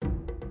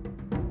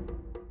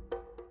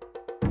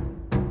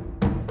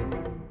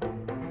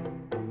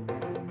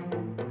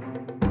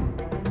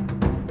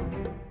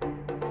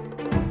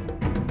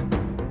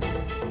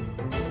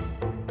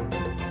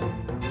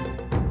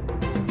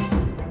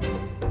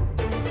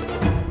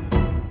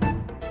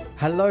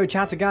Hello,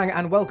 Chattergang,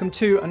 and welcome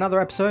to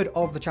another episode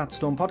of the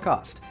Chatterstorm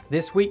podcast.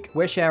 This week,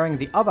 we're sharing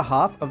the other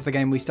half of the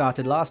game we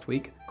started last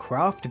week,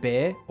 Craft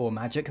Beer or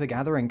Magic the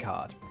Gathering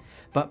card.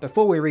 But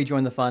before we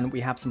rejoin the fun,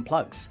 we have some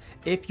plugs.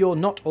 If you're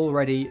not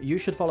already, you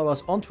should follow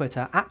us on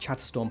Twitter at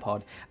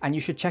ChatterstormPod, and you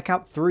should check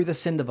out Through the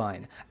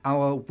Cindervine,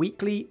 our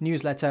weekly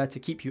newsletter to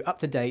keep you up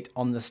to date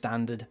on the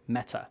standard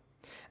meta.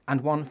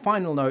 And one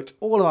final note,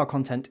 all of our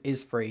content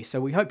is free,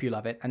 so we hope you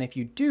love it, and if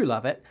you do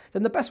love it,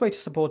 then the best way to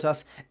support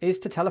us is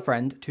to tell a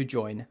friend to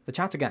join the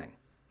Chattergang.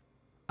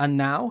 And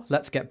now,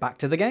 let's get back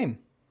to the game.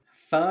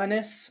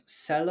 Furnace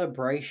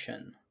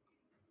Celebration.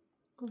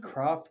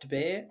 Craft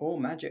Beer or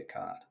Magic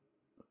card?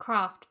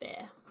 Craft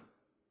Beer.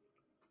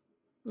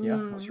 Yeah,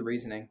 what's your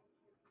reasoning?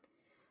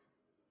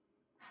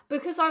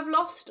 Because I've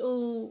lost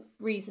all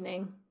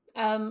reasoning.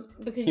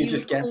 Because You're you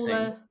just would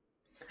call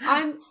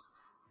guessing.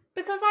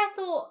 Because I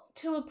thought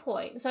to a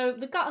point, so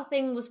the gut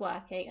thing was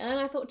working, and then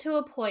I thought to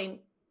a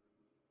point,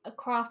 a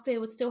craft beer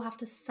would still have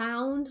to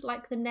sound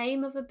like the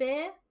name of a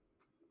beer,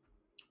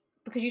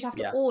 because you'd have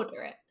to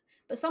order it.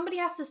 But somebody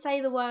has to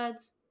say the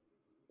words,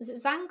 is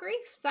it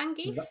Zangief?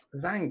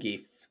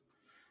 Zangief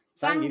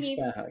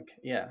Sparehug,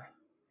 yeah.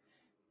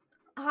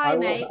 Hi,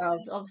 mate.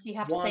 Obviously, you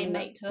have to say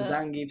mate to a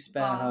Zangief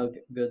Sparehug,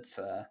 good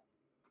sir.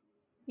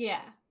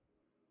 Yeah.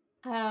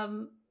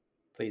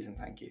 Please and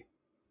thank you.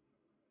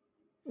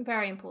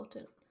 Very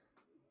important.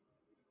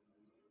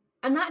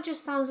 And that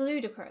just sounds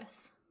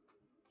ludicrous.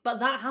 But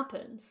that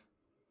happens.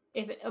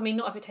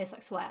 Not if it tastes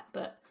like sweat,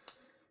 but so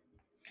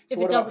if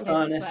what it doesn't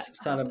about taste like Furnace sweat,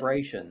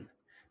 Celebration?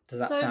 Does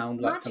that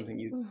sound like something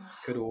you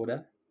could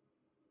order?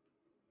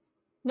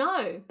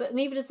 No, but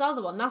neither does the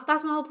other one.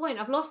 That's my whole point.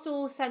 I've lost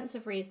all sense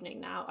of reasoning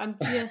now. I'm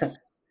just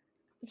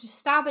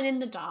stabbing in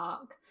the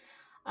dark.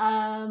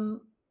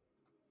 Furnace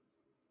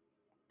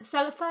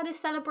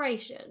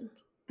Celebration.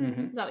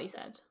 Mm-hmm. Is that what you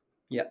said?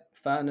 Yep,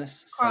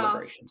 Furnace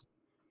Celebration.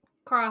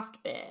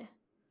 Craft beer.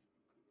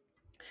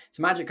 It's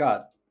a magic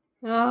card.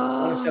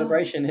 Furnace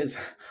Celebration is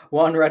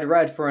 1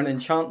 red for an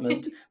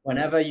enchantment.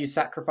 Whenever you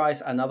sacrifice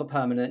another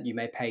permanent, you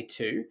may pay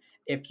 2.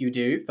 If you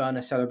do,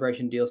 Furnace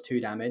Celebration deals 2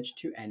 damage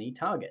to any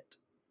target.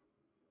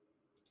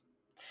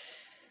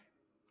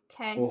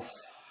 Okay. Oh,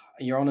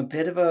 you're on a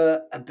bit of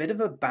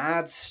a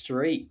bad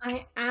streak.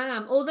 I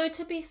am. Although,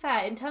 to be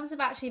fair, in terms of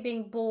actually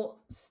being bought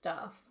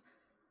stuff,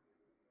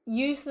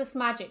 useless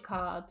magic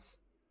cards,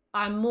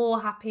 I'm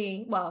more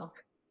happy. Well,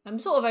 I'm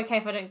sort of okay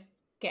if I don't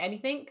get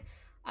anything.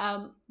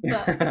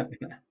 But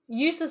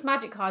useless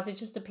magic cards is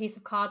just a piece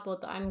of cardboard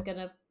that I'm going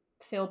to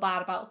feel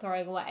bad about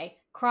throwing away.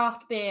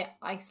 Craft beer,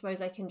 I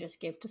suppose I can just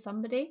give to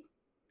somebody.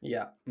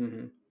 Yeah.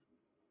 Mm-hmm.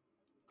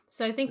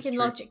 So thinking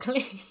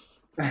logically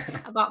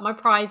about my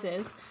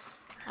prizes,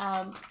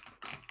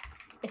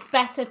 it's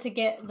better to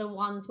get the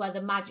ones where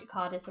the magic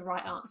card is the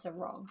right answer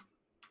wrong.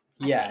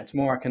 Yeah, it's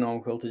more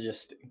economical to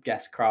just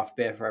guess craft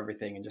beer for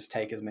everything and just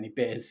take as many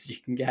beers as you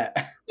can get.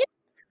 Yeah,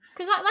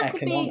 because that could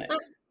be...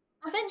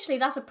 Eventually,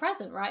 that's a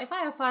present, right? If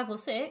I have 5 or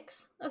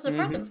 6, that's a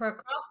present for a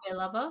craft beer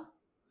lover.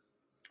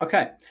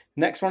 Okay,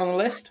 next one on the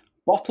list,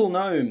 Bottle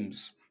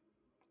Gnomes.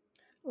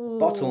 Ooh,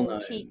 Bottle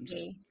Gnomes.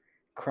 Cheeky.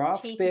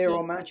 Craft beer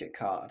or magic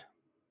card?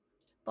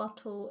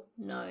 Bottle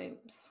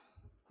Gnomes.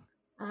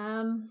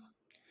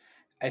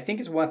 I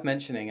think it's worth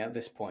mentioning at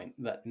this point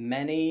that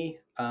many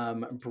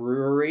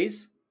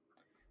breweries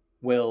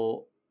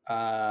will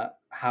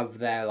have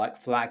their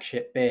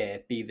flagship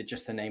beer be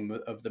just the name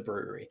of the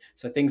brewery.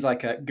 So things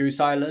like Goose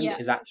Island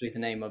is actually the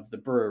name of the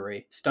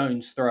brewery.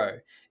 Stone's Throw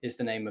is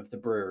the name of the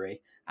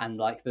brewery, and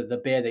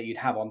the beer that you'd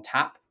have on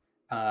tap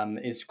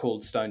is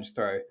called Stone's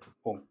Throw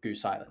or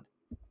Goose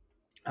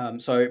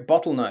Island. So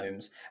Bottle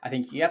Gnomes, I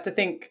think you have to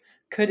think,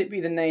 could it be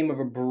the name of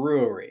a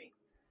brewery?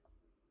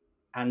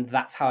 And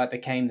that's how it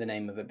became the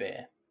name of a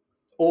beer.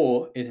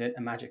 Or is it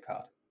a magic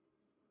card?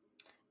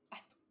 I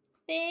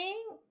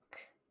think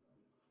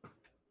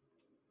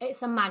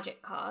it's a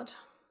magic card.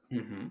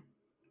 Mm-hmm.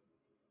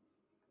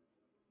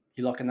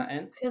 You locking that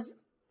in? Because,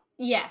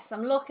 yes,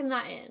 I'm locking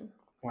that in.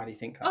 Why do you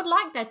think that? I would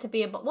like there to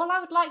be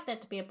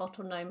a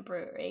Bottle Gnome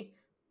brewery,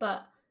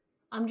 but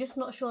I'm just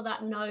not sure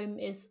that gnome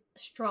is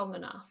strong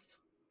enough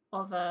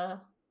of a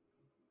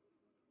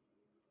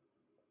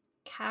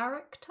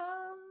character?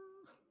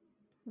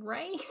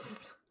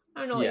 Race?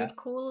 I don't know what you'd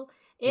call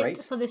it.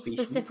 Race? For this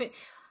specific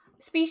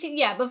species.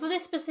 Yeah, but for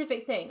this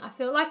specific thing, I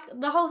feel like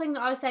the whole thing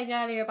that I was saying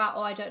earlier about,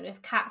 I don't know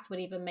if cats would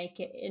even make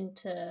it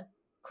into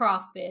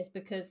craft beers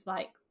because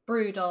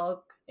Brewdog,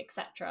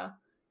 etc.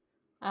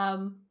 I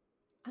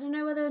don't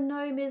know whether a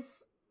gnome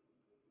is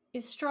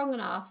strong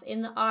enough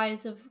in the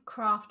eyes of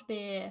craft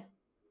beer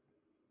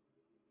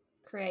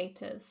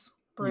creators,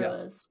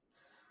 brewers.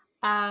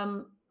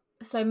 Yeah.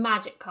 So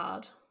magic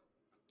card.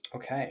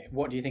 Okay,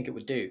 what do you think it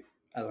would do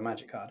as a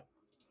magic card?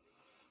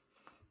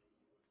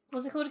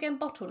 What's it called again?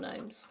 Bottle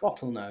Gnomes.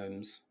 Bottle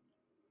Gnomes.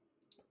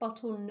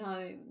 Bottle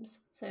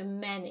Gnomes. So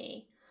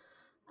many.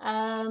 What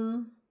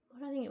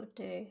do I think it would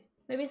do?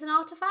 Maybe it's an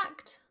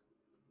artifact?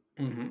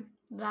 Mm-hmm.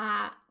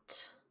 That...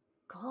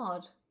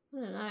 God,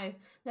 I don't know.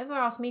 Never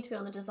asked me to be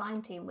on the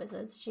design team,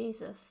 Wizards.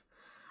 Jesus.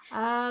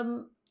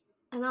 An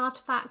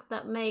artifact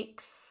that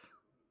makes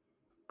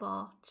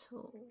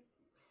bottles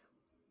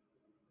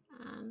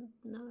and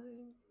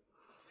gnomes.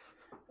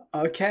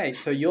 Okay,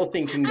 so you're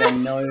thinking they're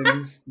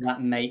gnomes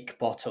that make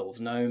bottles,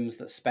 gnomes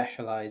that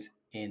specialize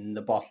in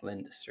the bottle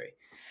industry.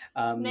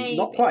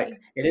 Not quite.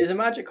 Maybe. It is a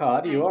magic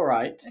card. You Okay. are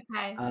right.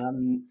 Okay.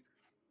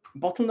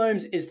 Bottle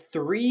gnomes is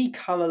 3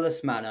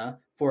 colorless mana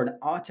for an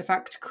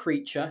artifact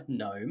creature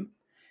gnome.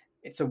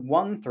 It's a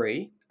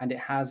 1/3, and it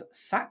has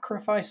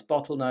sacrifice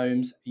bottle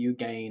gnomes. You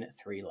gain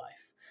 3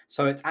 life.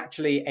 So it's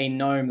actually a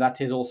gnome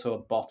that is also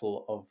a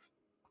bottle of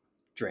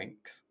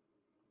drinks.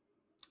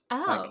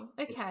 Oh,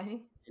 It's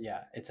okay.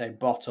 it's a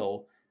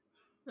bottle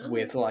Oh.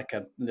 with like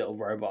a little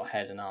robot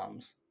head and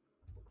arms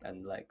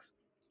and legs.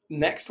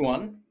 Next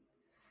one,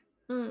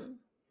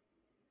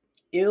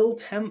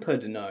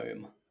 ill-tempered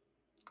gnome.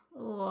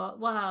 Oh,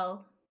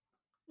 well,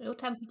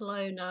 ill-tempered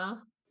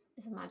loner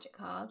is a magic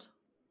card.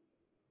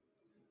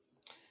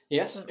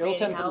 Yes, Doesn't really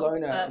ill-tempered help,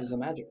 loner but is a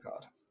magic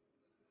card.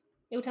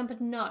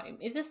 ill-tempered gnome.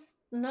 Is this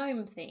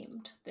gnome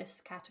themed, this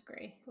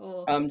category?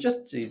 Or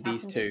Just just these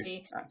happen two, to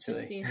be just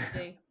actually. these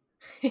two?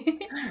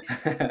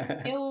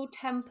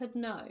 Ill-tempered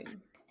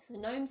gnome. So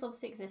gnomes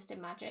obviously exist in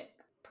Magic.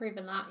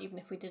 Proven that, even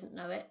if we didn't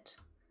know it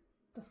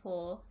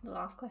before the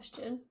last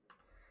question.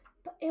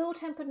 But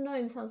ill-tempered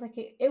gnome sounds like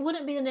it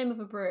wouldn't be the name of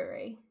a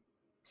brewery.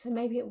 So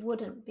maybe it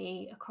wouldn't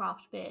be a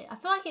craft beer. I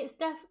feel like it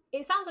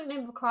sounds like the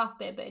name of a craft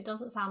beer, but it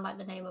doesn't sound like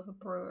the name of a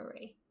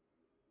brewery.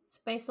 So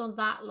based on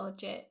that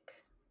logic,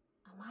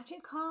 a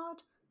magic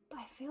card? But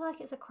I feel like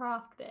it's a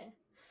craft beer.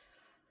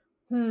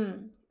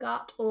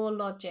 Gut or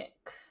logic?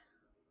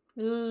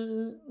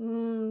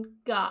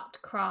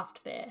 Gut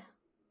craft beer.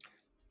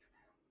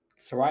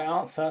 It's the right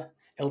answer.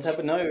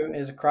 Ill-tempered gnome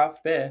is a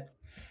craft beer,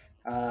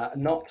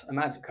 not a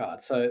magic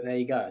card. So there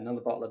you go,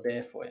 another bottle of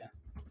beer for you.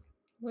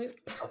 Whoop.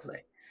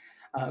 Lovely.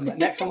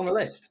 Next one on the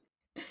list.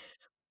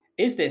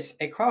 Is this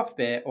a craft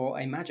beer or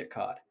a magic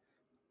card?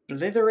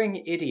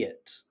 Blithering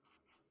idiot.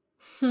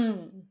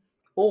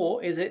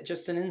 Or is it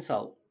just an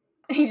insult?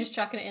 You're just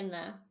chucking it in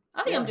there.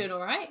 I think I'm doing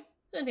all right.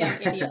 I don't think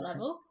I'm idiot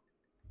level.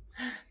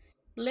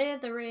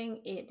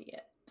 Blithering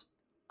idiot.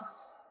 Oh,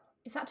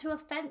 is that too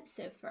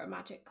offensive for a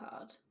magic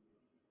card?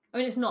 I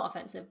mean, it's not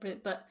offensive,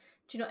 but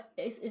do you know,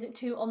 is it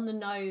too on the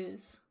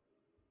nose?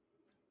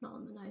 Not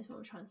on the nose, what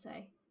I'm trying to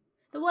say.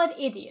 The word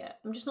idiot,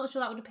 I'm just not sure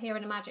that would appear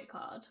in a magic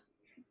card.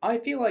 I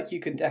feel like you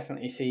could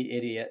definitely see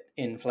idiot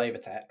in flavor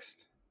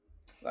text.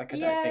 Like, do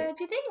you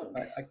think?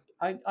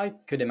 I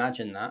could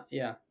imagine that,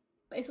 yeah.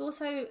 But it's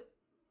also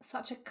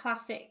such a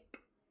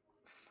classic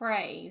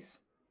phrase,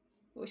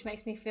 which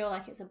makes me feel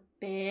like it's a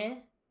beer.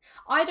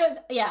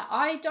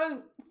 I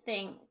don't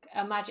think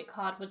a magic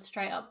card would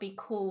straight up be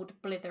called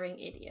Blithering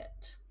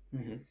Idiot.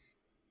 Mm-hmm.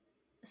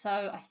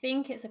 So I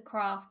think it's a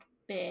craft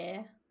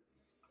beer.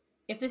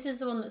 If this is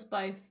the one that's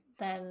both,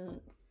 then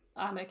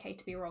I'm okay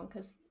to be wrong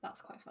because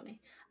that's quite funny.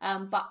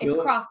 But it's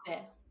a craft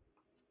beer.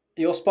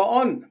 You're spot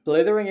on.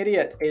 Blithering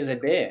Idiot is a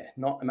beer,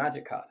 not a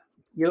magic card.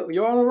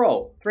 You're on a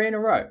roll. 3 in a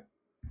row.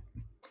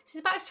 This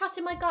is back to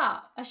trusting my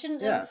gut. I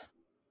shouldn't have.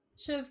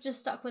 Should have just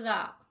stuck with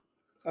that.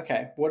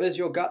 Okay, what does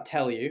your gut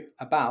tell you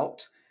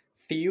about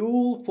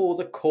Fuel for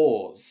the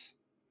Cause?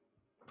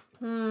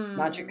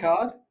 Magic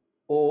card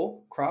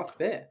or craft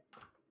beer?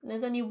 And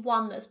there's only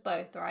one that's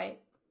both, right?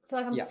 I feel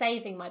like I'm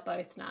saving my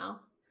both now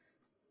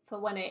for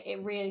when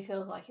it really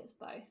feels like it's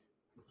both.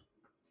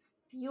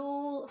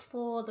 Fuel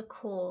for the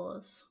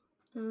Cause.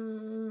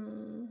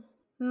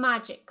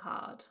 Magic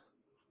card.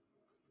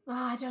 Oh,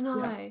 I don't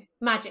know. Yeah.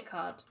 Magic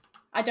card.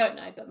 I don't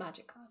know, but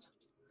magic card.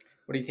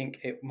 What do you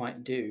think it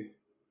might do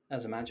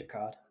as a magic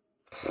card?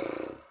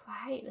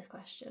 I hate this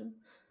question.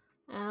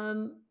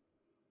 I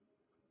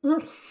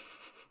don't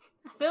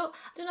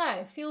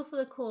know, Fuel for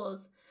the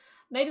Cause.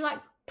 Maybe like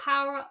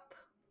power up.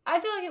 I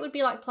feel like it would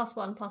be like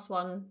 +1/+1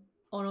 on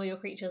all your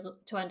creatures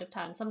to end of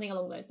turn, something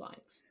along those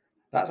lines.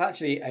 That's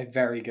actually a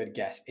very good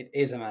guess. It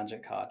is a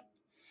magic card.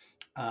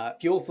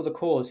 Fuel for the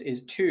Cause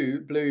is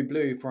 2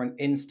 blue for an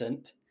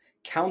instant,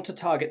 counter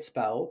target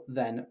spell,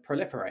 then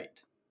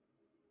proliferate.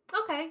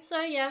 Okay, so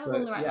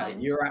along the right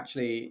lines. You're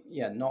actually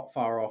not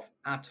far off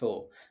at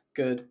all.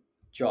 Good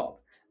job.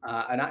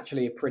 And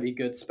actually a pretty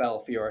good spell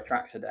for your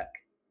Atraxa deck.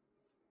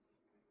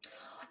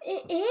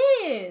 It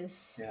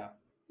is! Yeah.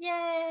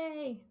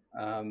 Yay!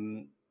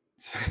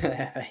 So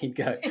there you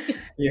go.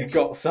 You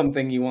got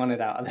something you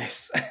wanted out of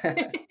this.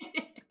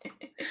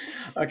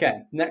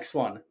 Okay, next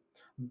one.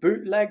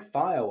 Bootleg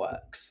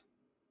Fireworks.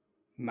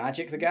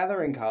 Magic the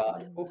Gathering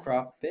card or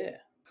craft beer?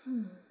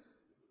 Bootleg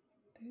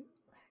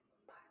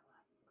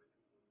Fireworks.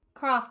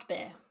 Craft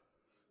beer.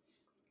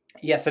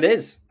 Yes, it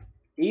is.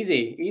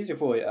 Easy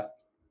for you.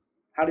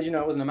 How did you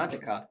know it wasn't a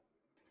magic card?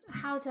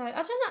 I don't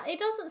know. It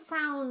doesn't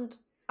sound...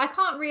 I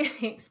can't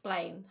really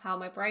explain how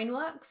my brain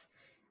works.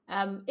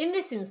 In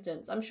this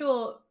instance, I'm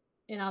sure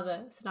in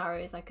other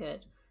scenarios I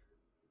could.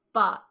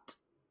 But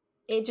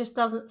it just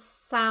doesn't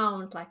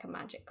sound like a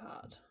magic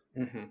card.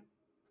 Mm-hmm.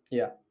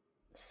 Yeah.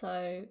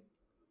 So,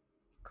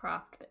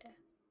 craft beer.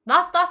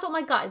 That's what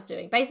my gut is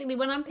doing. Basically,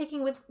 when I'm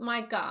picking with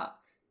my gut,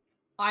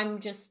 I'm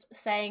just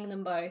saying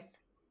them both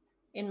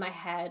in my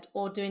head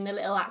or doing the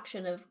little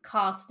action of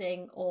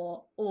casting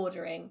or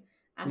ordering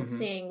and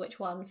seeing which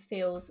one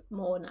feels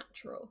more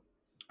natural.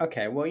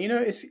 Okay, well,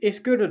 it's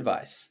good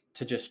advice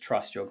to just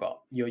trust your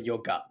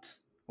gut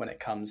when it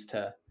comes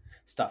to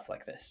stuff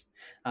like this.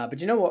 But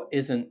you know what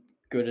isn't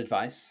good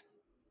advice?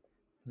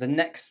 The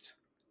next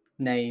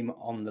name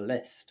on the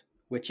list,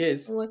 which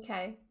is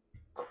Okay.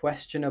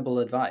 questionable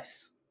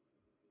advice.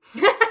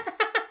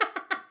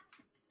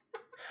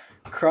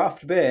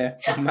 Craft beer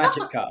or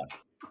magic card?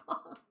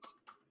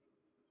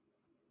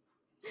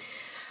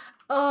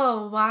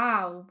 Oh,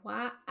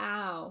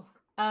 wow.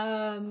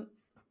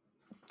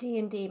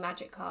 D&D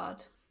magic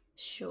card,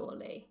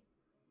 surely.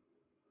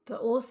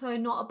 But also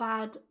not a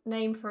bad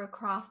name for a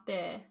craft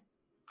beer.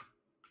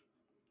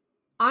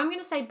 I'm going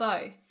to say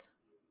both.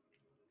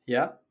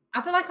 Yeah.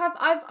 I feel like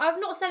I've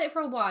not said it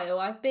for a while.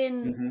 I've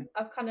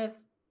kind of,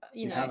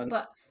 haven't.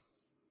 but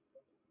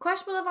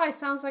questionable advice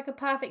sounds like a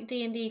perfect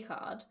D&D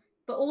card,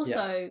 but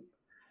also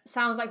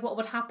sounds like what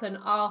would happen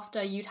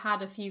after you'd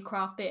had a few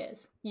craft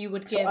beers. You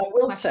would give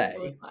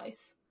questionable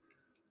advice.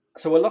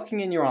 So we're locking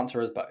in your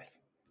answer as both.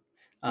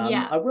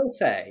 Yeah. I will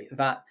say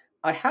that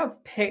I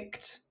have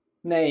picked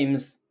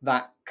names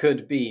that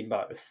could be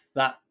both.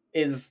 That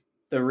is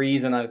the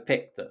reason I've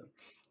picked them.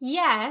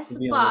 Yes,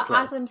 but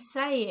as I'm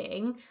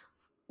saying,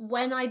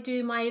 when I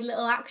do my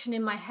little action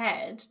in my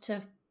head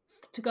to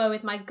go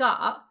with my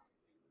gut,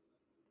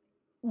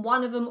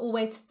 one of them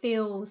always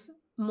feels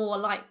more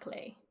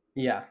likely.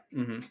 Yeah.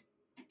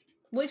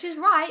 Which is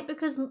right,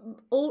 because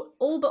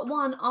all but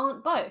one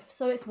aren't both,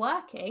 so it's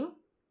working.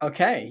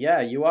 Okay,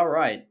 yeah, you are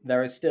right.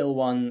 There is still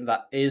one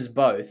that is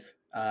both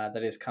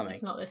that is coming.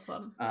 It's not this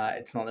one.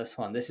 It's not this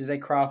one. This is a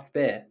craft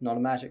beer, not a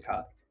magic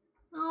card.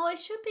 Oh, it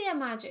should be a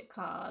magic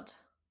card.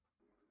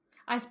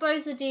 I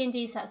suppose the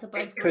D&D sets are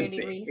both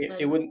really recent.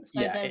 It wouldn't.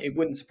 So it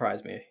wouldn't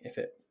surprise me if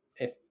it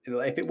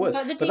was.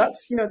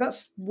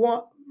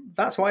 But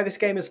that's why this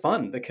game is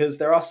fun, because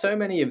there are so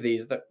many of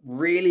these that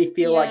really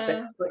feel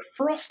like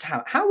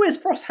Frosthammer. How is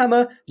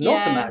Frosthammer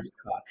not a magic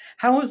card?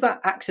 How has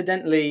that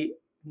accidentally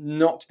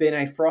not been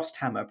a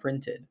Frosthammer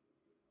printed?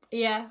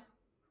 Yeah.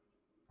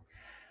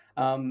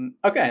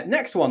 Okay,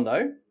 next one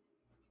though.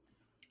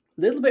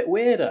 A little bit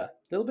weirder.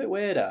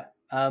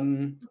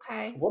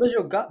 Okay. What does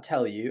your gut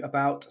tell you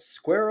about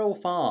Squirrel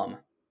Farm?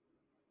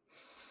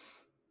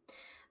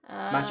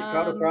 Magic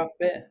card or craft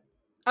beer?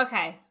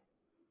 Okay.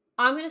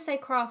 I'm going to say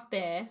craft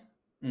beer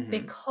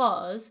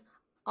because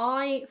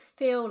I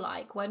feel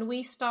like when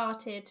we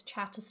started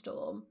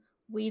Chatterstorm,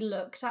 we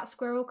looked at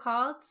squirrel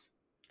cards.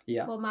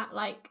 Yeah.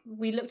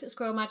 We looked at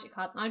squirrel magic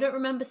cards, and I don't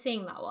remember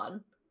seeing that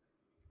one.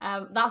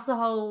 That's the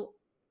whole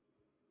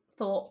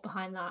thought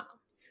behind that.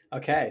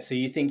 Okay, so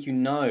you think you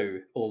know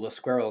all the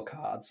squirrel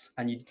cards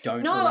and you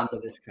don't remember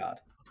this card?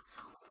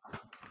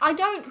 I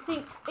don't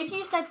think... If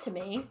you said to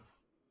me,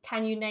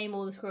 can you name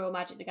all the Squirrel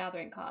Magic the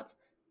Gathering cards?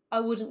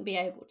 I wouldn't be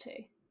able to.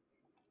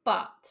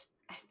 But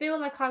I feel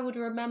like I would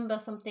remember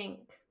something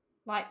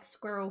like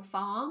Squirrel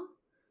Farm,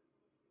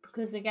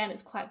 because again,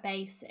 it's quite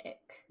basic.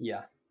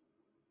 Yeah.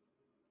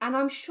 And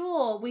I'm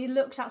sure we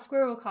looked at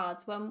squirrel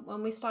cards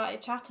when we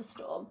started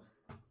Chatterstorm,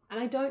 and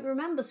I don't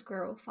remember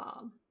Squirrel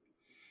Farm.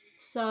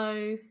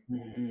 So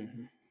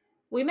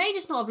we may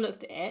just not have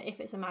looked at it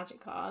if it's a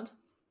magic card.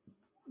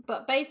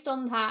 But based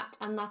on that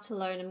and that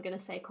alone, I'm going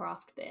to say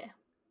craft beer.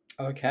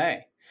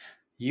 Okay.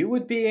 You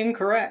would be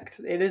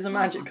incorrect. It is a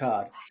magic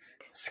card.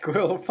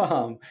 Squirrel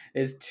Farm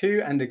is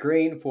 2 and a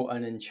green for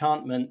an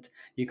enchantment.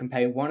 You can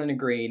pay 1 and a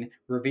green,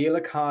 reveal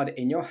a card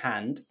in your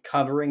hand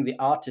covering the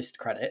artist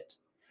credit.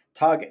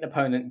 Target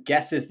opponent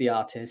guesses the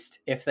artist.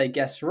 If they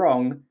guess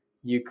wrong,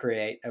 you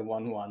create a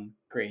 1/1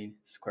 green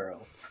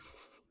squirrel.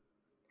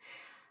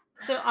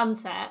 So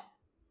unset,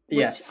 which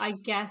yes. I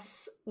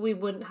guess we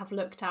wouldn't have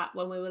looked at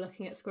when we were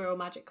looking at squirrel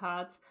magic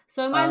cards.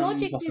 So my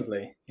logic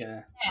possibly, is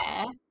there.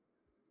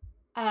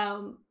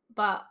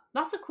 But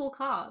that's a cool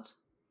card.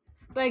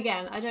 But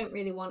again, I don't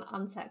really want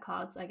unset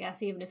cards, I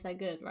guess, even if they're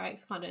good, right?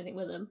 Because I can't do anything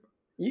with them.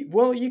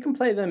 You can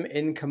play them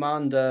in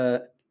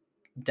Commander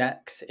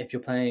decks if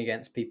you're playing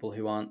against people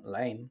who aren't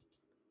lame.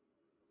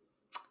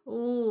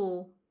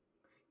 Ooh.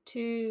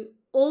 To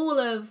all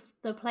of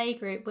the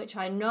playgroup, which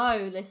I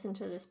know listen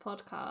to this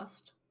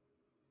podcast,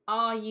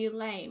 are you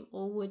lame,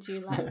 or would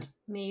you let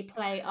me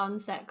play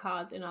unset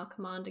cards in our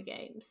Commander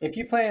games? If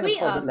you play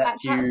tweet us at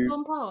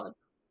Chatterstorm Pod.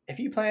 If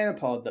you play in a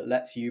pod that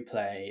lets you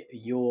play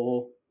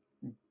your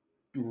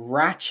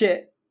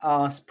ratchet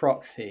ass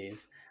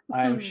proxies,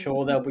 I am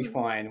sure they'll be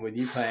fine with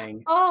you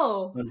playing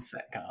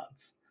unset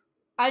cards.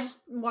 I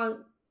just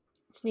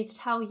need to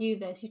tell you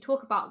this. You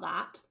talk about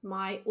that,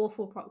 my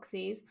awful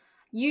proxies.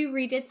 You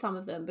redid some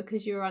of them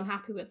because you were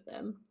unhappy with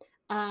them.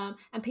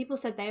 And people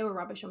said they were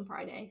rubbish on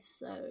Friday,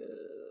 so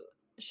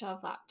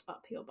shove that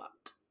up your butt.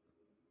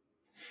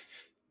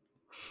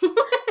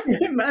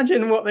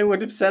 Imagine what they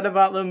would have said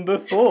about them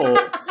before.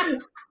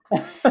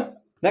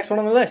 Next one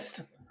on the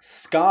list,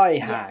 Sky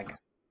Hag.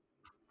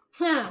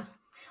 Well,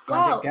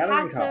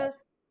 Hags are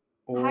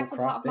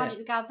part of Magic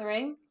the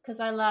Gathering, because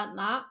I learnt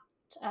that.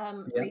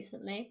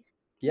 recently.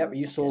 Yep, One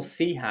you saw second.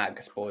 Sea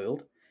Hag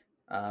spoiled,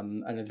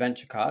 an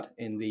adventure card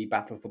in the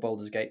Battle for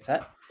Baldur's Gate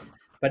set.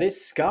 But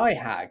is Sky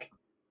Hag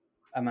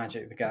a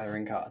Magic the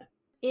Gathering card?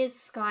 Is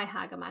Sky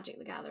Hag a Magic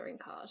the Gathering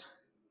card?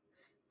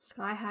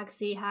 Sky Hag,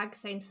 Sea Hag,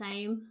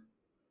 same.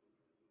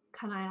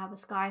 Can I have a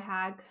Sky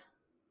Hag?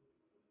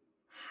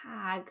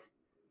 Hag.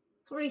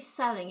 It's not really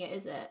selling it,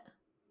 is it?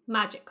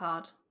 Magic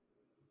card.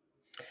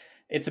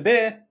 It's a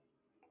beer.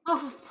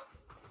 Oh,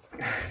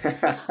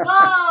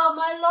 oh,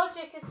 my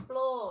logic is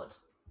flawed.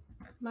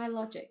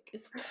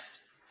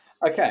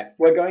 Okay,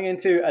 we're going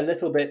into a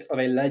little bit of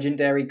a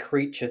legendary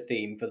creature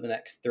theme for the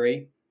next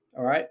three.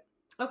 All right?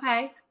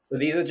 Okay. So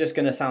these are just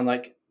going to sound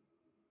like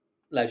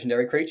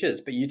legendary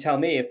creatures, but you tell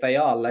me if they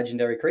are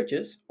legendary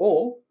creatures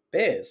or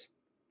bears.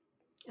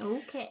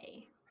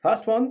 Okay.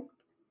 First one,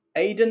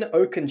 Aiden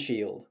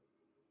Oakenshield.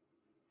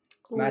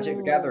 Magic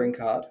the Ooh. Gathering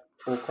card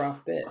or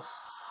craft beer.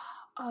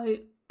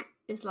 Oak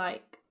is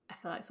like, I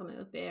feel like something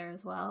with beer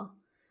as well.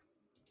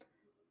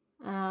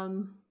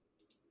 Aiden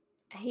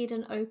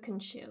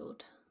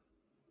Oakenshield.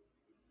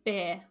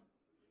 Beer.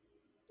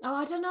 Oh,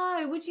 I don't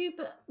know. Would you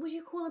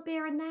call a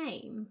beer a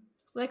name?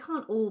 Well, they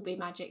can't all be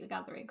Magic the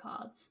Gathering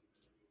cards.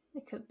 They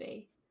could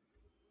be.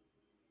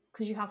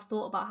 Because you have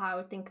thought about how I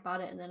would think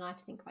about it, and then I had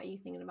to think about you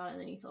thinking about it,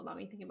 and then you thought about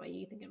me thinking about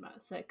you thinking about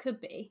it. So it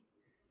could be.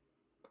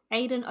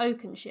 Aiden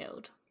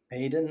Oakenshield.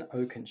 Aiden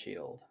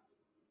Oakenshield.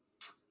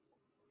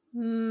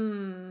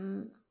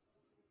 Oh,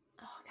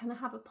 can I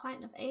have a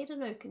pint of Aiden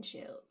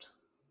Oakenshield?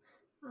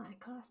 I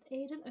cast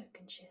Aiden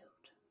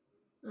Oakenshield.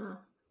 Oh.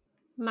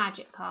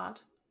 Magic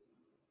card.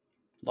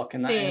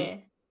 Locking that Beer.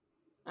 in.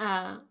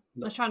 I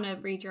was trying to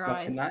read your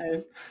Locking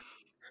eyes.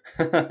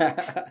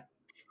 that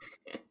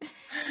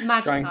in.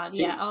 Magic card,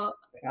 yeah. Oh.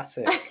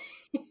 Classic.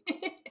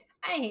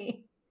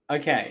 Hey.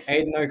 Okay,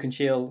 Aiden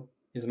Oakenshield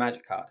is a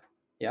magic card.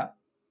 Yeah?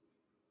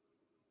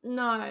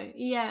 No.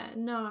 Yeah,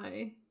 no.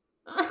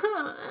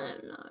 I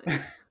don't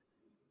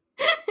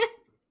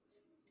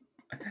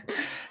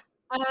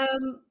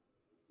know.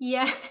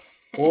 Yeah.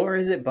 Or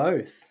is it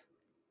both?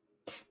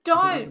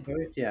 Don't.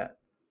 Both yet.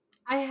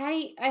 I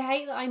hate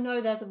that I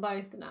know there's a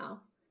both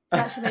now. It's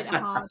actually made it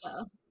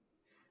harder.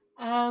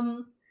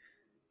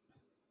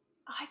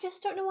 I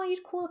just don't know why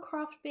you'd call a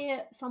craft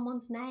beer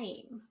someone's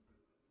name.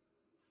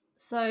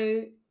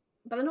 So,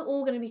 but they're not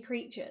all going to be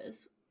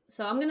creatures.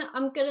 So I'm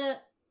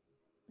gonna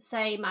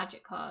say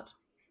magic card.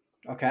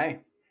 Okay.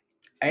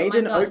 But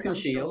Aiden my gut is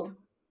Oakenshield unsure.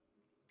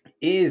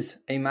 is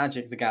a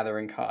Magic the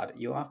Gathering card.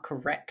 You are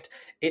correct.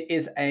 It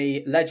is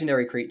a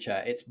legendary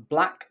creature. It's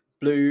black,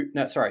 blue.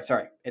 No, sorry.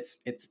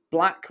 It's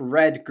black,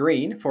 red,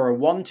 green for a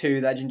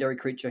 1/2 legendary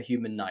creature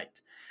human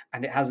knight.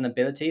 And it has an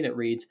ability that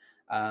reads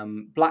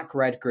black,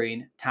 red,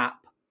 green,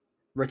 tap,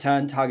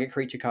 return target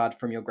creature card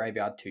from your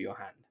graveyard to your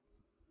hand.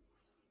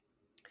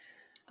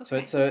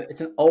 Okay. So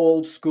it's an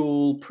old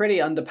school, pretty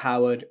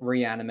underpowered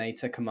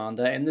reanimator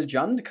commander in the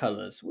Jund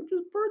colors, which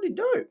is pretty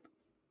dope.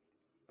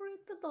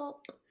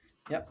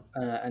 Yep,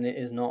 and it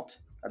is not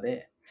a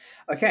beer.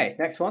 Okay,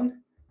 next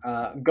one.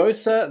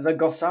 Gosa the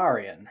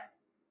Gossarian.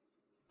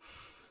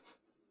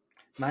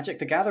 Magic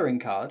the Gathering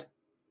card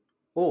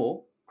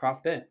or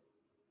craft beer.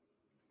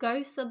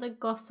 Gosa the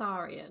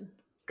Gossarian.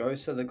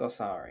 Gosa the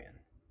Gossarian.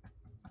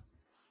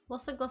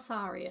 What's a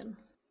Gossarian?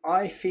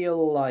 I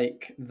feel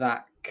like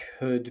that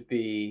could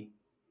be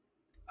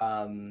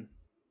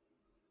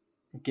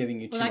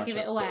giving you too much. Will I give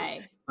it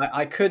away?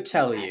 I could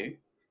tell you,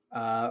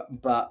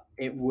 but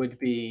it would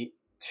be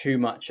too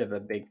much of a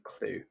big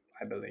clue,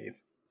 I believe.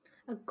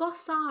 A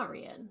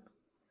Gossarian.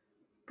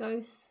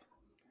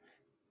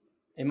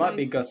 It might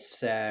be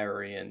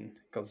Gossarian.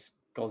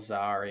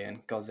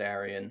 Gossarian.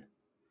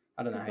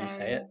 I don't know how you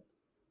say it.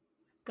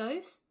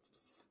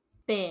 Ghosts?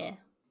 Beer.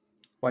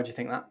 Why do you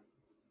think that?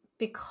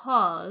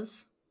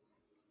 Because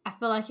I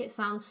feel like it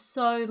sounds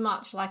so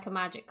much like a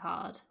magic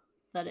card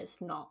that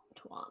it's not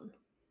one.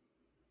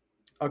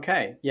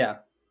 Okay, yeah,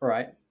 all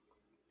right.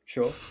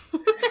 Sure.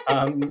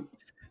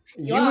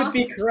 You would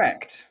be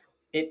correct.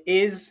 It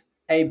is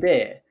a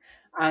beer.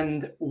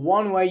 And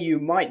one way you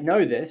might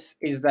know this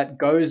is that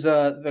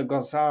Goza the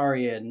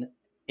Gossarian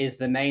is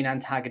the main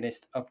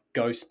antagonist of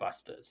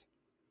Ghostbusters.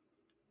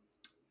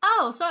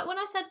 Oh, so when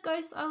I said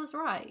ghost, I was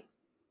right.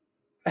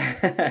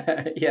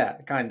 Yeah,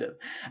 kind of.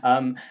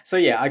 So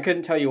yeah, I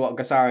couldn't tell you what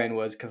Gossarian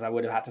was because I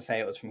would have had to say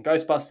it was from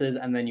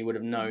Ghostbusters, and then you would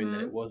have known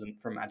that it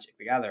wasn't from Magic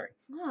the Gathering.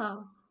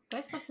 Oh,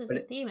 Ghostbusters is a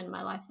theme in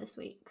my life this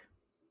week.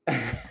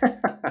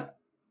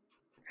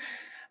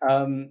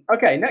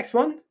 Okay, next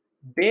one.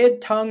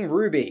 Beard Tongue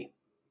Ruby.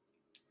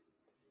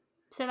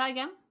 Say that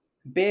again.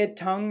 Beard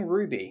Tongue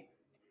Ruby.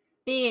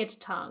 Beard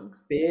Tongue.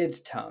 Beard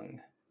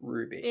Tongue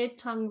Ruby. Beard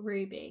Tongue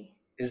Ruby.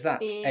 Is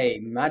that a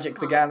Magic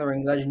the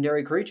Gathering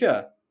legendary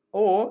creature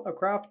or a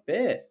craft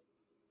beer?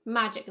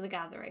 Magic the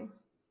Gathering.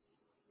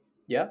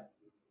 Yeah.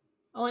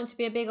 I want it to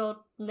be a big old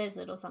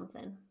lizard or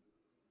something.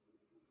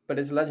 But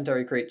it's a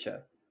legendary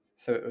creature,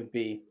 so it would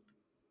be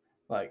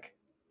like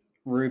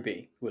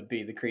Ruby would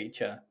be the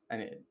creature,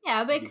 and it.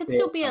 Yeah, but it could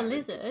still be a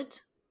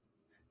lizard.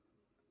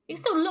 It could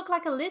still look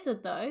like a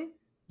lizard, though.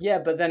 Yeah,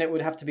 but then it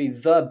would have to be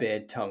the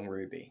beard tongue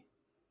ruby.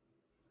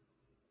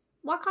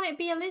 Why can't it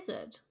be a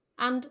lizard?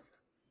 And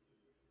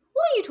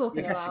what are you I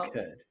talking guess it about?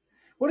 could.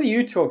 What are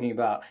you talking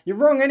about? You're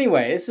wrong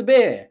anyway. It's a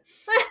beer.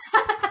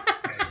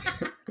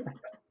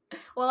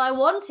 Well, I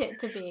want it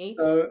to be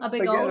So a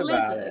big forget old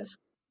about lizard.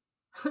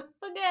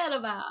 Forget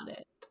about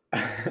it.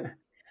 it.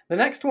 The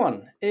next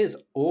one is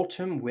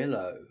Autumn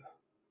Willow.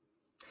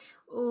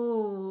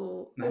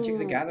 Ooh, Magic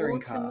the Gathering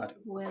Autumn card.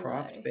 Willow.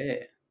 Craft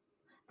beer.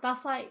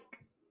 That's like,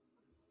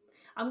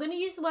 I'm going to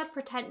use the word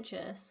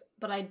pretentious,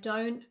 but I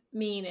don't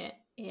mean it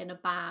in a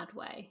bad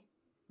way.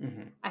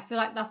 Mm-hmm. I feel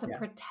like that's a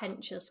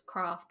pretentious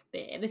craft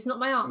beer. This is not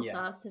my answer.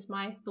 Yeah. This is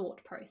my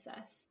thought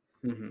process.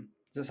 Mm-hmm.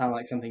 Does it sound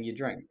like something you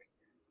drink?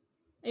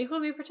 Are you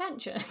calling me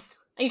pretentious?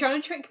 Are you trying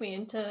to trick me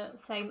into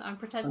saying that I'm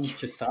pretentious? I'm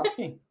just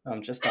asking.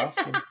 I'm just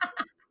asking.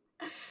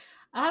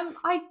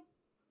 I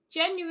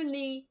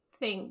genuinely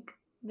think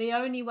the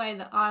only way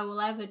that I will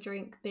ever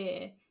drink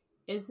beer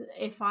is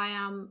if I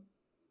am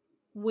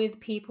with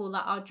people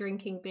that are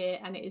drinking beer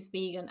and it is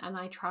vegan and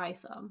I try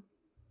some.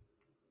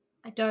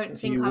 I don't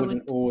So think you I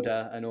wouldn't would.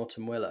 order an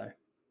Autumn Willow?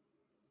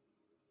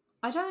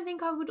 I don't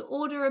think I would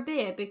order a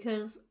beer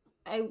because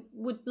it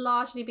would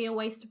largely be a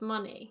waste of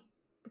money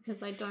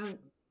because I don't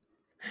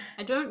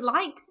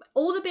like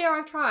all the beer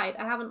I've tried.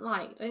 I haven't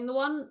liked. I think the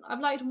one I've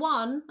liked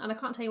one, and I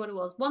can't tell you what it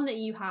was. One that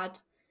you had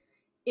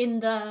in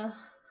the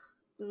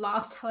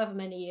last however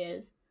many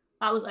years.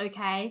 That was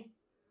okay.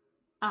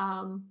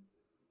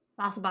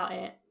 That's about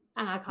it,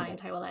 and I can't even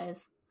tell you what that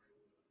is.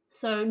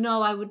 So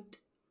no, I would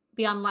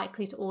be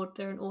unlikely to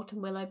order an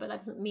Autumn Willow, but that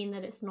doesn't mean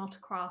that it's not a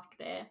craft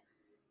beer.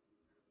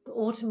 But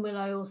Autumn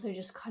Willow also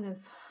just kind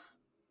of,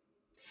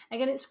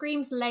 again, it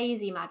screams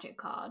lazy Magic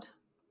card,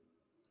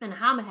 and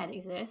Hammerhead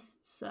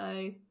exists,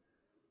 so,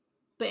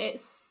 but it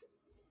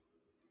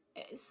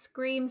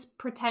screams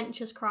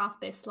pretentious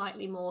craft beer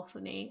slightly more for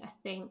me, I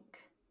think.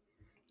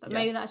 But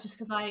maybe that's just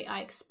because I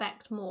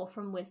expect more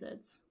from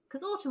Wizards.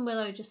 Because Autumn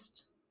Willow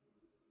just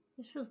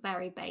feels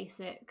very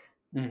basic.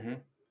 Mm-hmm.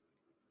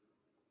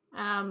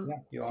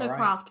 So right.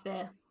 Craft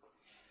beer.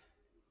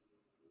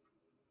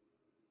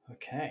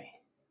 Okay.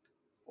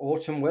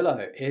 Autumn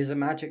Willow is a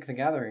Magic the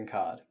Gathering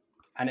card,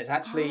 and it's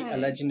actually a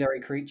legendary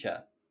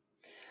creature.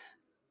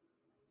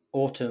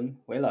 Autumn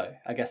Willow.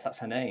 I guess that's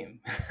her name.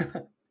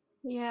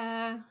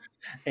 Yeah.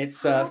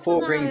 It's 4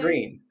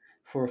 green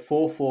for a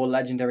 4/4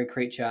 legendary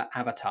creature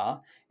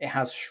avatar. It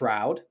has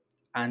Shroud,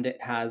 and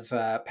it has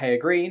pay a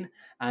green,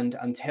 and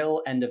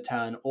until end of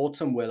turn,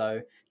 Autumn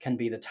Willow can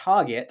be the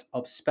target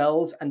of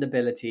spells and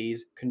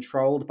abilities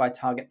controlled by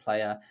target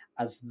player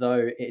as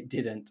though it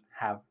didn't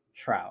have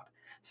Shroud.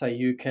 So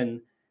you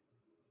can,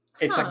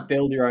 it's like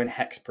build your own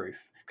hexproof,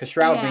 because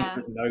Shroud means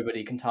that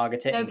nobody can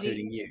target it,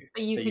 including you.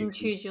 But you can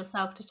choose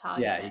yourself to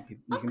target. Yeah,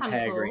 you can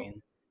pay a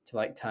green to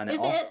like turn it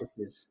off.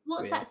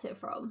 What set's it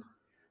from?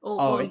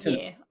 It's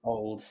an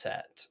old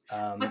set.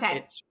 Okay,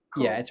 it's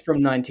cool. Yeah, it's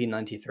from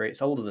 1993.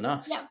 It's older than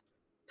us. Yeah,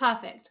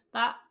 perfect.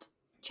 That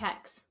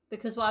checks,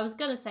 because what I was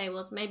going to say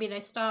was maybe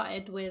they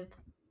started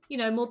with,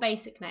 more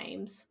basic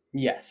names.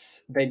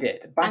 Yes, they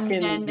did back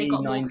in the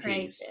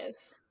 90s.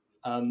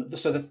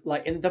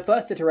 In the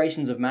first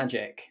iterations of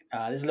Magic,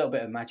 there's a little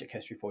bit of Magic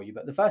history for you,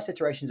 but the first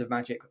iterations of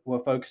Magic were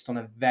focused on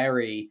a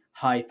very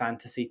high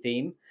fantasy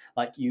theme.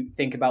 Like you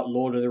think about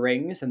Lord of the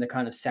Rings and the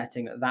kind of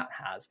setting that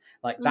has,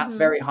 like that's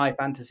very high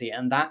fantasy,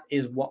 and that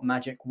is what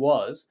Magic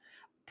was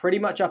pretty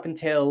much up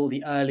until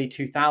the early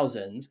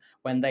 2000s,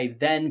 when they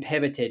then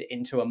pivoted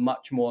into a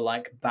much more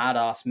like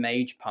badass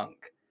mage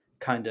punk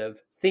kind of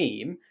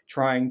theme,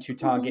 trying to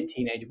target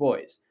teenage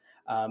boys.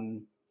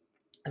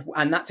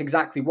 And that's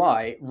exactly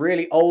why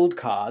really old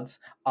cards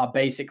are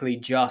basically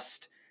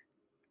just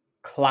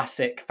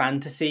classic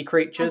fantasy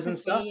creatures and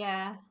stuff.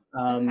 Yeah.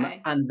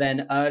 And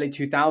then early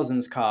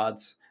 2000s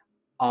cards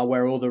are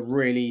where all the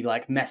really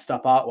like messed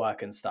up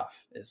artwork and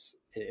stuff is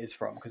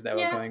from, because they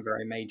were going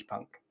very mage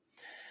punk.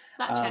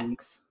 That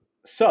checks.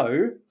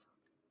 So,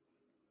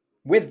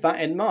 with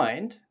that in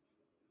mind,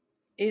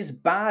 is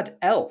Bad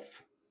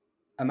Elf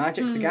a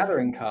Magic the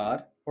Gathering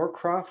card or a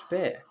craft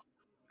beer?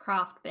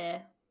 Craft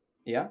beer.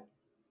 Yeah?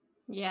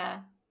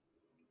 Yeah.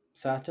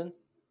 Certain?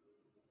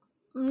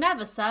 I'm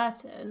never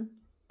certain,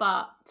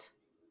 but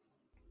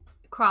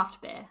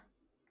craft beer.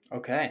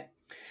 Okay.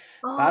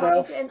 Oh, Bad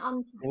Elf. Is it an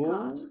unset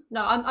card?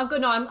 No, I'm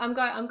good. No, I'm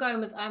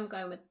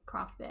going with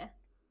craft beer.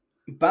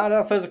 Bad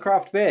Elf is a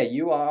craft beer.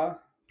 You are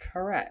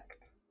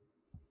correct.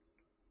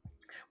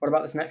 What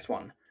about this next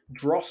one?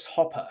 Dross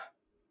Hopper.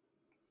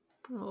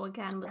 Oh,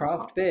 again with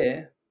craft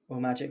beer or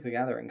Magic the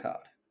Gathering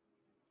card?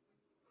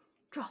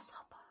 Dross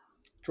Hopper.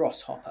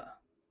 Dross Hopper.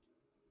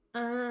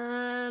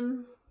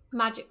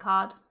 Magic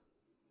card.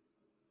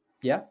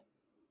 Yeah.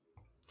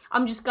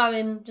 I'm just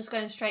going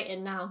straight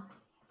in now.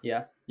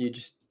 Yeah, you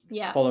just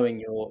following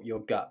your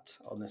gut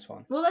on this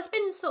one. Well, that's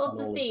been sort of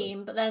the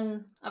theme, but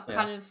then I've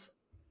kind of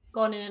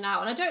gone in and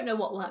out, and I don't know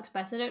what works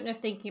best. I don't know if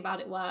thinking about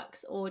it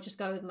works or just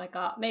go with my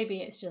gut. Maybe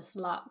it's just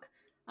luck.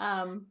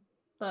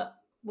 But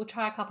we'll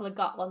try a couple of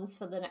gut ones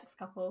for the next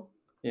couple.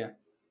 Yeah.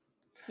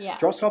 Yeah.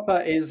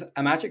 Drosshopper is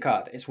a magic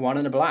card. It's 1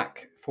 and a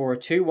black for a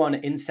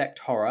 2/1 insect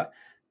horror.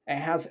 It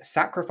has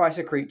sacrifice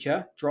a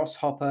creature.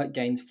 Drosshopper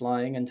gains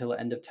flying until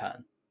end of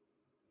turn.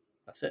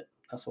 That's it.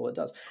 That's all it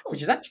does. Cool.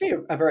 Which is actually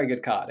a very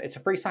good card. It's a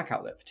free sack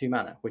outlet for 2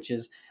 mana, which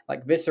is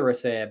like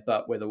Viscera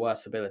but with a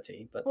worse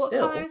ability. But What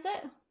still, colour is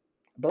it?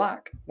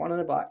 black. 1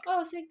 and a black.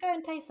 Oh, so go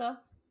and Taser.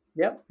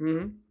 Yep.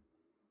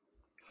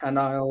 And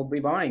I'll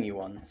be buying you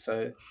one.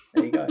 So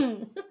there you go.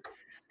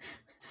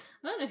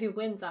 I don't know who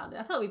wins out of it.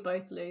 I feel like we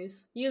both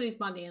lose. You lose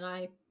money and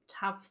I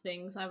have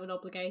things. I have an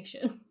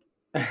obligation.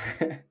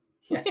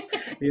 Yes,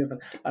 you have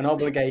an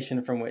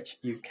obligation from which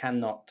you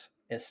cannot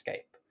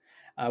escape.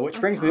 Which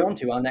brings me on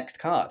to our next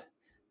card.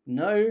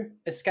 No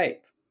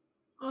escape.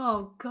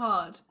 Oh,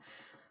 God.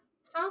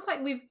 Sounds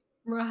like we've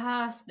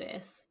rehearsed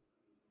this.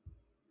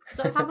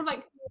 So that's happened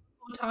like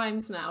 4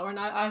 times now, and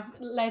I've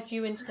led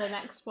you into the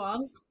next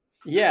one.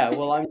 Yeah,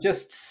 well, I'm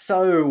just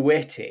so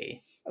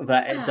witty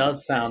that it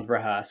does sound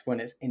rehearsed when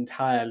it's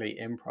entirely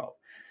improv.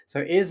 So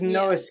is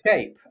No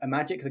Escape a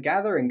Magic the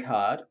Gathering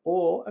card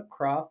or a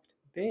craft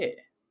beer?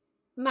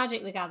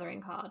 Magic the Gathering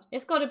card.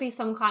 It's got to be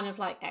some kind of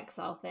like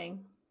exile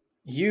thing.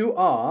 You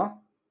are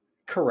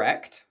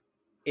correct.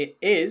 It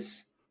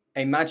is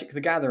a Magic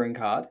the Gathering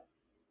card.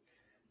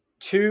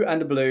 2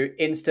 and a blue,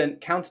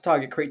 instant, counter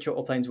target creature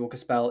or planeswalker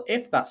spell.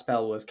 If that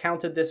spell was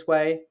countered this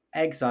way,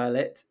 exile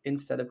it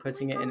instead of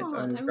putting it in its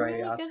owner's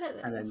graveyard,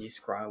 and then you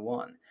scry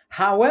 1.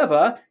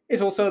 However,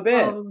 it's also a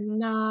beer. Oh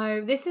no,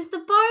 this is the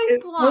both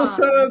it's one.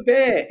 Also a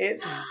beer.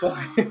 It's both.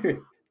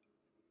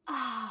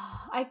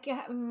 I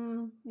get.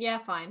 Yeah,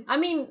 fine. I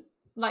mean,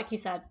 like you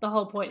said, the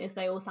whole point is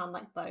they all sound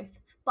like both.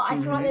 But I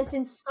feel like there's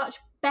been such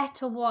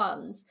better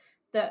ones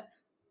that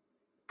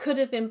could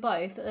have been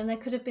both, and there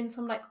could have been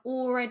some like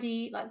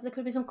already like there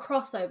could be some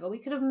crossover. We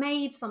could have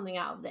made something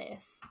out of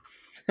this,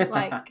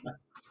 like.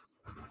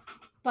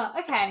 But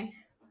okay,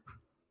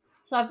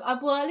 so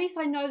well at least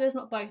I know there's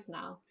not both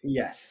now.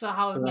 Yes. So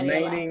how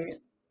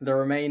the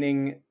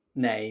remaining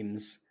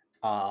names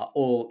are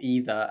all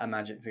either a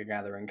Magic the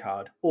Gathering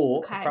card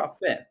or a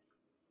craft beer.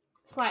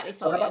 Slightly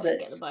sorry, I didn't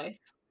get them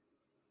both.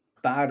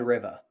 Bad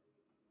River.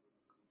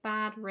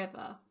 Bad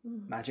River.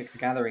 Magic the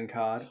Gathering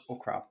card or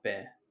craft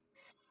beer.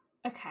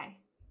 Okay,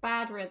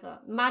 Bad River.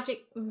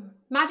 Magic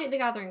the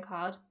Gathering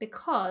card,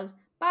 because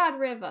Bad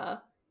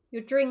River,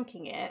 you're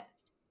drinking it.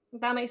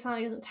 That makes it sound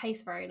like it doesn't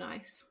taste very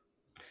nice.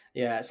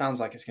 Yeah, it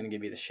sounds like it's going to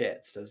give you the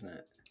shits, doesn't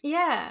it?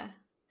 Yeah.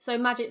 So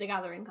Magic the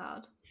Gathering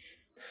card.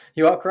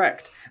 You are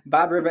correct.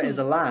 Bad River is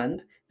a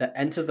land that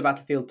enters the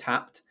battlefield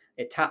tapped.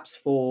 It taps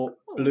for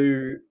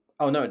blue.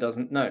 Oh, no, it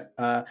doesn't. No.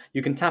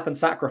 You can tap and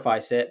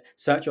sacrifice it,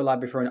 search your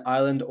library for an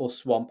island or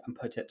swamp, and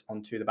put it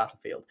onto the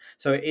battlefield.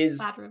 So it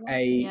is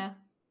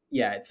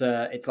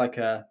it's like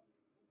a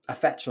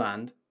fetch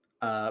land,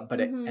 but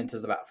it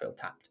enters the battlefield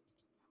tapped.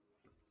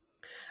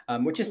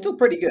 Which is still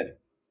pretty good.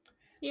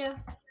 Yeah.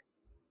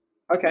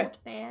 Okay.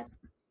 Not bad.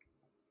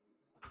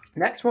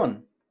 Next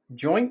one.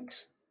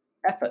 Joint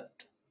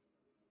Effort.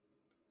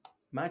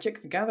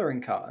 Magic the Gathering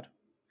card.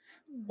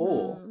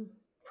 Or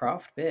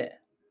craft beer.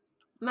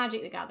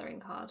 Magic the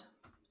Gathering card.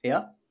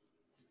 Yeah?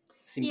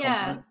 Seem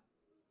confident?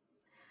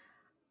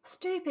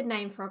 Stupid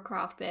name for a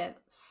craft beer.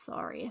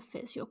 Sorry if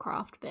it's your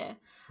craft beer.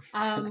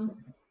 Yeah,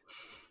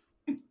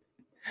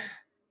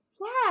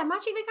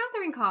 Magic the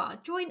Gathering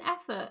card. Joint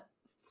Effort.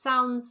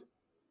 Sounds,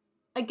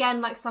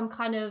 again, like some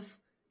kind of...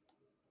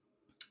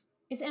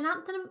 Is it an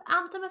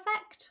anthem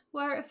effect?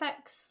 Where it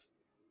affects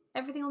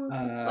everything on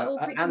all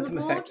creatures on the board?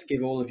 Anthem effects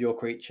give all of your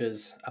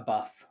creatures a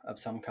buff of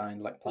some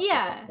kind, like +1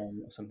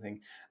 +1 or something.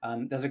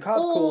 There's a card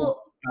called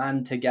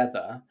Band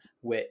Together,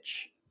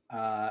 which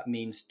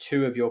means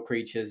 2 of your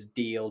creatures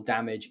deal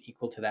damage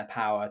equal to their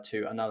power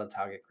to another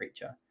target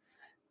creature.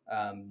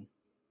 So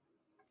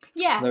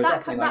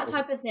that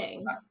type of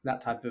thing. That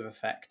type of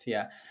effect,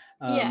 yeah.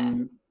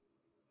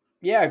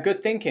 Yeah,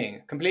 good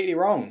thinking. Completely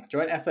wrong.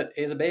 Joint Effort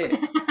is a beer.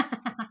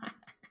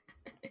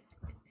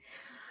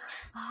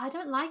 I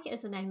don't like it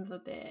as a name of a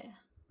beer.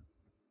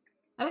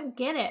 I don't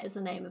get it as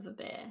a name of a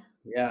beer.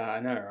 Yeah,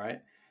 I know,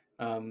 right?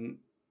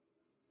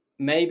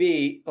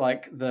 Maybe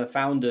like the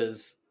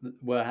founders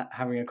were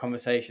having a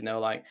conversation. They were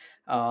like,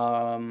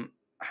 how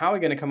are we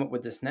going to come up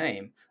with this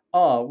name?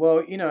 Oh,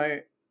 well,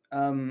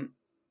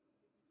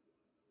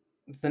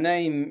 the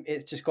name,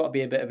 it's just got to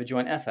be a bit of a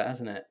joint effort,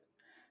 hasn't it?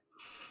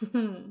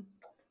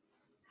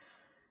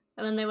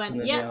 And then they went,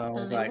 and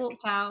they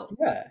walked out.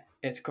 Yeah,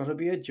 it's got to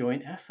be a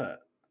joint effort.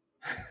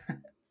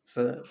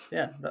 So,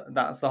 yeah,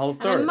 that's the whole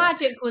story. And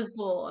Magic was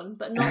born,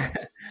 but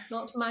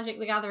not Magic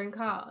the Gathering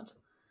card.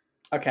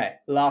 Okay,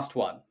 last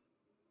one.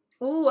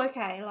 Oh,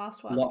 okay,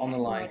 last one. A lot on the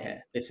line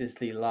here. This is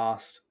the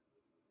last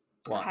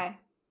one. Okay.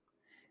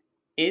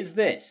 Is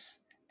this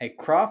a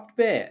craft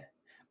beer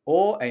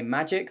or a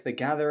Magic the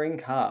Gathering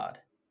card?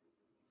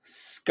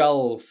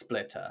 Skull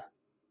Splitter.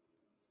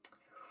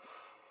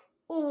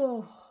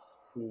 Oh.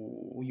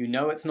 Ooh, you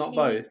know it's not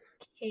both.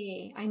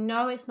 I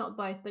know it's not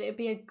both, but it'd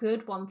be a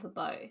good one for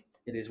both.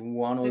 It is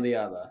one or the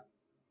other.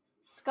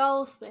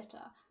 Skull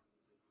Splitter.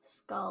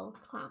 Skull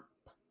Clamp.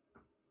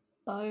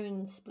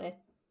 Bone Splitter.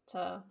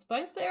 Is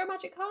Bone Splitter a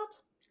magic card?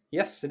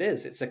 Yes, it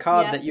is. It's a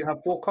card Yeah. that you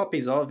have 4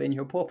 copies of in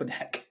your Pauper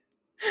deck.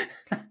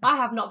 I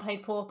have not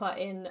played Pauper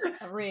in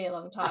a really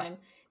long time.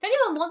 If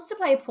anyone wants to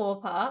play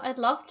Pauper, I'd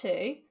love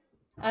to.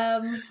 But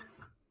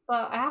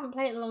I haven't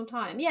played it in a long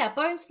time. Yeah,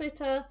 Bone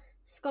Splitter,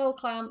 Skull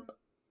Clamp,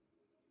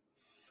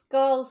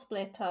 Skull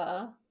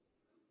Splitter.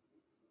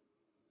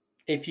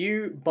 If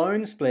you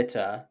Bone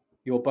Splitter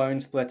your Bone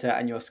Splitter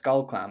and your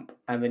Skull Clamp,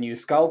 and then you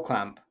Skull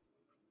Clamp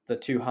the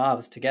 2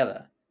 halves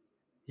together,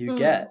 you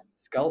get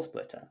Skull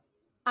Splitter.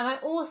 And I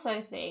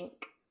also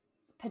think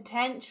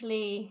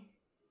potentially,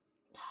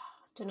 I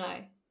don't know,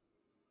 I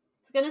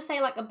was going to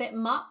say like a bit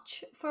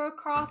much for a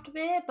craft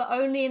beer, but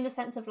only in the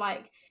sense of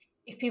like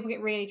if people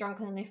get really drunk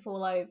and then they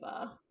fall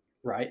over.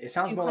 Right, it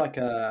sounds more like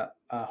a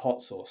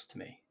hot sauce to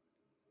me.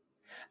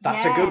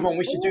 That's a good one.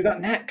 We should do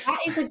that next. That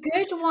is a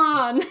good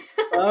one.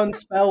 Burn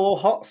spell or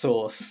hot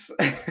sauce.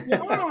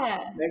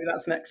 Yeah. Maybe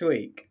that's next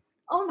week.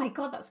 Oh my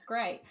god, that's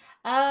great.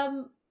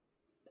 I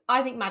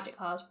think magic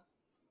card.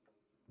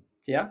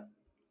 Yeah?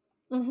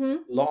 Mm-hmm.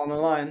 Lot on the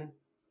line.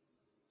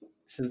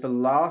 This is the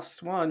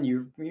last one.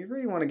 You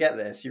really want to get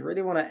this. You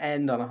really want to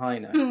end on a high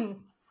note.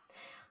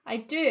 I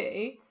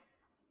do.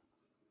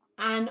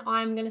 And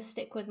I'm going to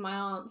stick with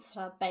my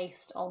answer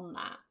based on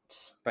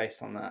that.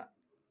 Based on that.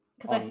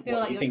 Because I feel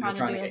like you're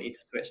trying to get you to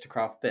switch to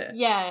craft beer.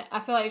 Yeah, I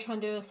feel like you're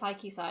trying to do a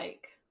psych.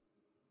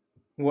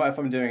 What if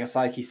I'm doing a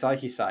psych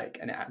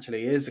and it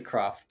actually is a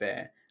craft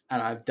beer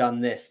and I've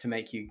done this to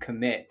make you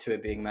commit to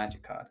it being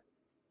magic card?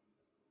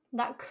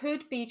 That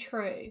could be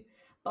true,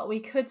 but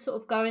we could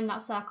sort of go in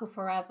that circle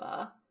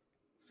forever.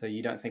 So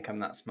you don't think I'm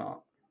that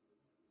smart?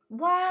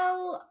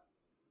 Well,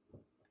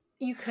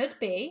 you could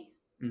be,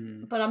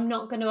 but I'm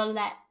not going to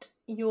let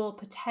your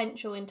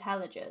potential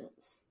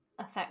intelligence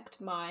affect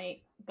my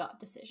gut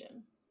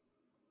decision.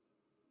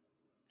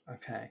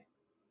 Okay.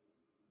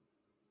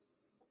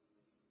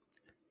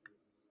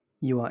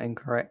 You are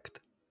incorrect.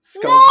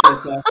 Skull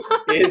Splitter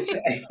is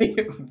a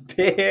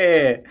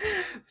beer.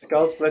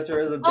 Skull Splitter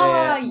is a beer.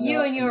 Oh,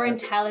 you and your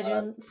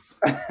intelligence.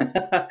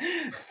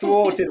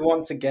 Thwarted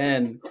once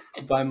again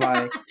by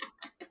my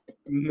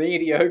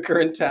mediocre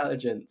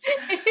intelligence.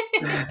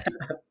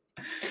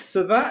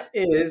 So that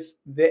is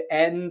the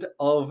end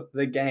of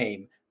the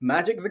game.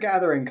 Magic the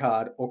Gathering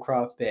card or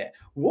craft beer.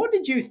 What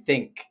did you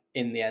think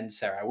in the end,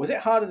 Sarah? Was it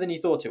harder than you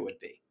thought it would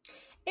be?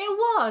 It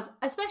was,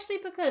 especially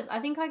because I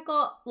think I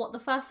got, the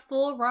first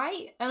 4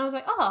 right? And I was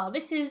like,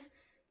 this is,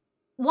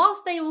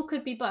 whilst they all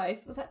could be both,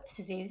 I was like, this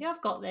is easy,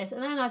 I've got this.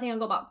 And then I think I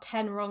got about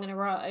 10 wrong in a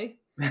row.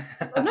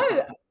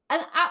 No,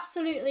 an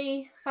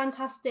absolutely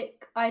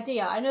fantastic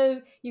idea. I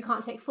know you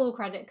can't take full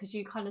credit because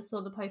you kind of saw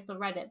the post on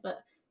Reddit,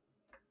 but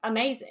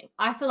amazing.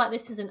 I feel like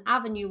this is an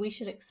avenue we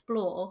should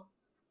explore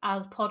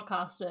as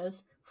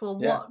podcasters for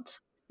what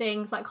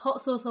things like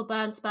hot sauce or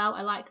burn spell.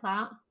 I like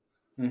that.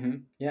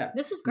 Yeah,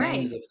 this is great.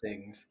 Names of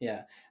things.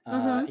 Yeah,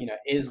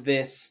 is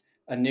this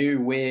a new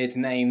weird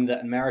name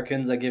that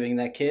Americans are giving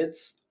their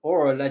kids,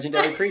 or a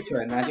legendary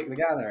creature in Magic the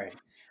Gathering?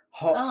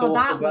 Hot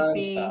sauce or burn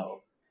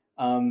spell.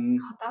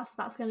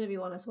 That's going to be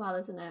one as well,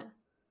 isn't it?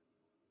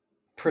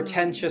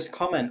 Pretentious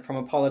comment from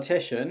a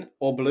politician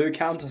or blue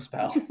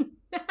counterspell.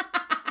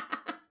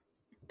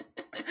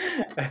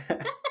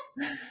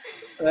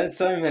 There's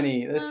so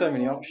many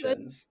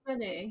options.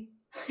 Many.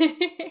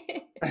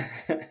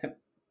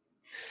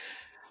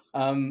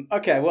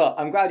 Okay, well,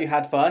 I'm glad you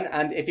had fun,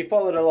 and if you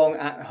followed along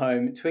at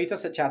home, tweet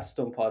us at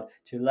ChatterStormPod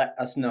to let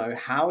us know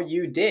how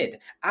you did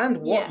and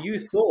what you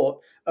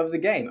thought of the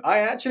game. I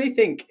actually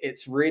think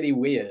it's really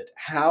weird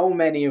how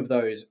many of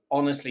those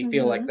honestly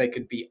feel like they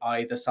could be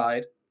either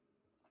side.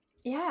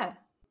 Yeah.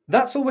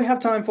 That's all we have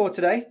time for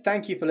today.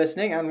 Thank you for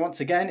listening, and once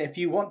again, if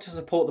you want to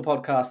support the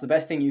podcast, the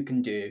best thing you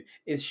can do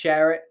is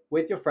share it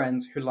with your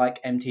friends who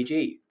like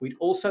MTG. We'd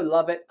also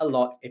love it a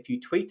lot if you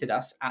tweeted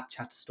us at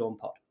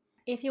ChatterStormPod.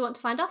 If you want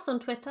to find us on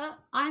Twitter,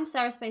 I'm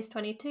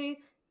SarahSpace22,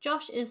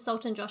 Josh is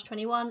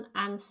SultanJosh21,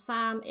 and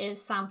Sam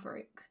is Sam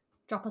Farouk.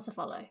 Drop us a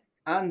follow.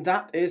 And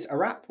that is a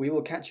wrap. We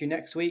will catch you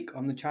next week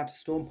on the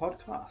Chatterstorm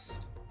podcast.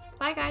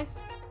 Bye, guys.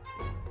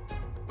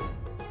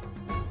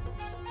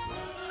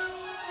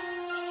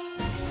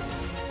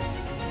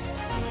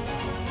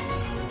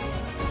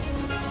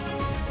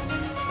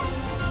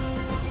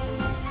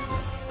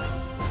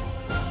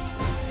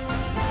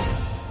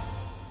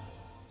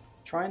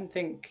 Try and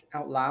think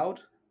out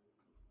loud.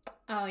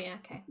 Oh yeah,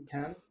 okay. You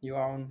can. You're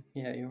on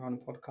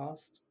a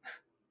podcast.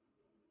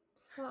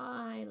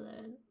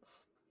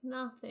 Silence.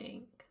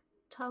 Nothing.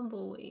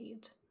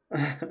 Tumbleweed.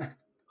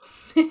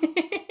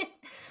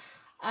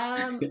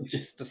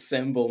 Just a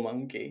symbol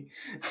monkey.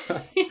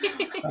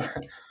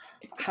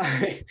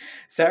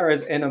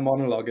 Sarah's inner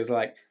monologue is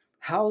like,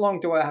 how long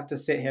do I have to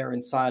sit here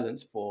in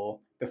silence for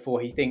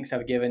before he thinks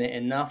I've given it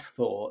enough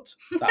thought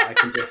that I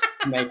can just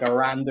make a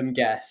random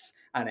guess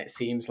and it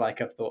seems like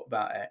I've thought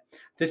about it?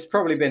 This has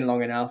probably been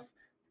long enough.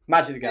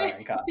 Magic the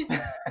Gathering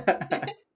card.